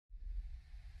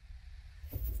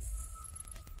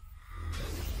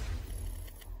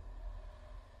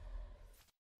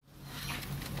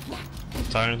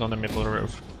Tyrant on the middle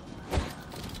roof.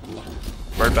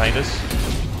 Bird behind us.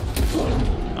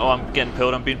 Oh, I'm getting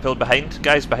pulled. I'm being pulled behind.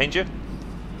 Guys, behind you.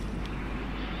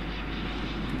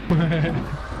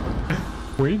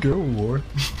 Where you going, War?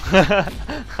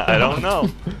 I don't know.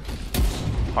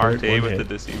 RT One with hit. the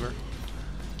deceiver.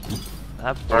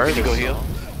 That bird is go so- heal?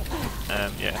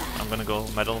 Yeah, I'm gonna go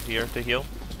middle here to heal.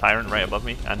 Tyrant right above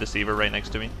me, and deceiver right next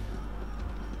to me.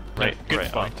 Right, Good right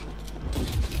fight.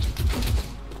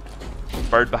 on.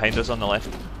 Bird behind us on the left.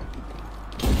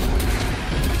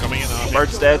 Coming in now.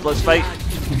 Bird's dead, let's fight.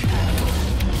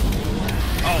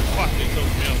 Oh fuck, they took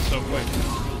me out so quick.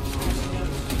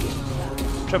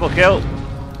 Triple kill.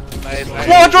 Nice, nice.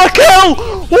 QUADRA kill!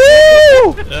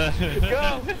 Woo!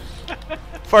 Go!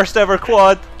 First ever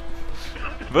quad.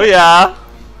 Booyah!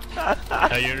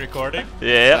 Are you recording?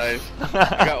 Yeah. Nice.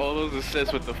 I got all those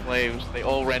assists with the flames. They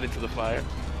all ran into the fire.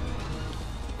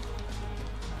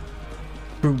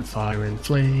 Through the fire and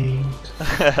flames.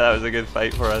 That was a good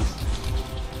fight for us.